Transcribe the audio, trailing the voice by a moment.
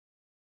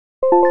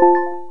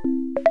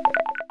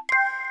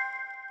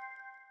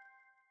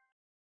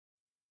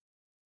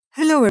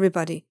Hello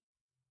everybody,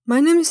 my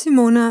name is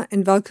Simona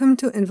and welcome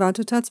to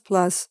Envato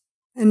Plus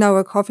and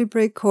our coffee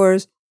break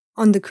course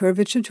on the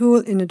Curvature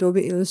tool in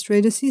Adobe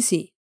Illustrator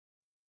CC.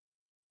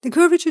 The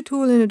Curvature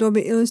tool in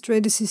Adobe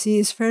Illustrator CC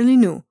is fairly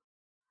new,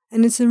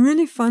 and it's a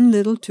really fun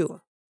little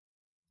tool.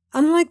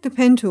 Unlike the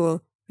pen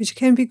tool, which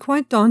can be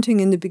quite daunting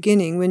in the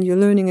beginning when you're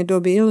learning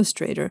Adobe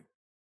Illustrator,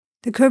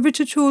 the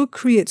Curvature tool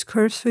creates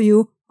curves for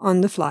you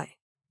on the fly.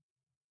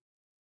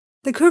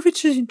 The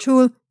Curvature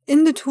tool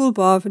in the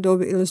toolbar of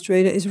Adobe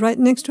Illustrator is right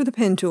next to the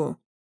pen tool,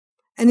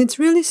 and it's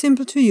really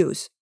simple to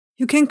use.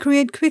 You can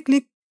create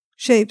quickly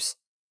shapes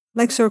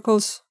like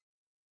circles,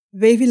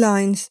 wavy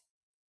lines,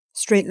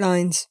 straight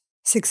lines,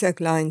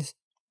 zigzag lines,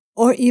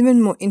 or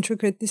even more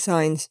intricate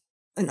designs,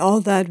 and all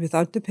that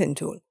without the pen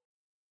tool.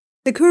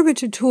 The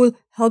Curvature tool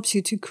helps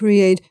you to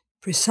create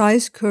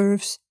precise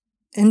curves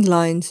and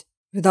lines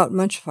without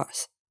much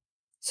fuss.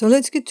 So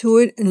let's get to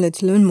it and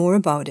let's learn more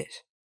about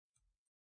it.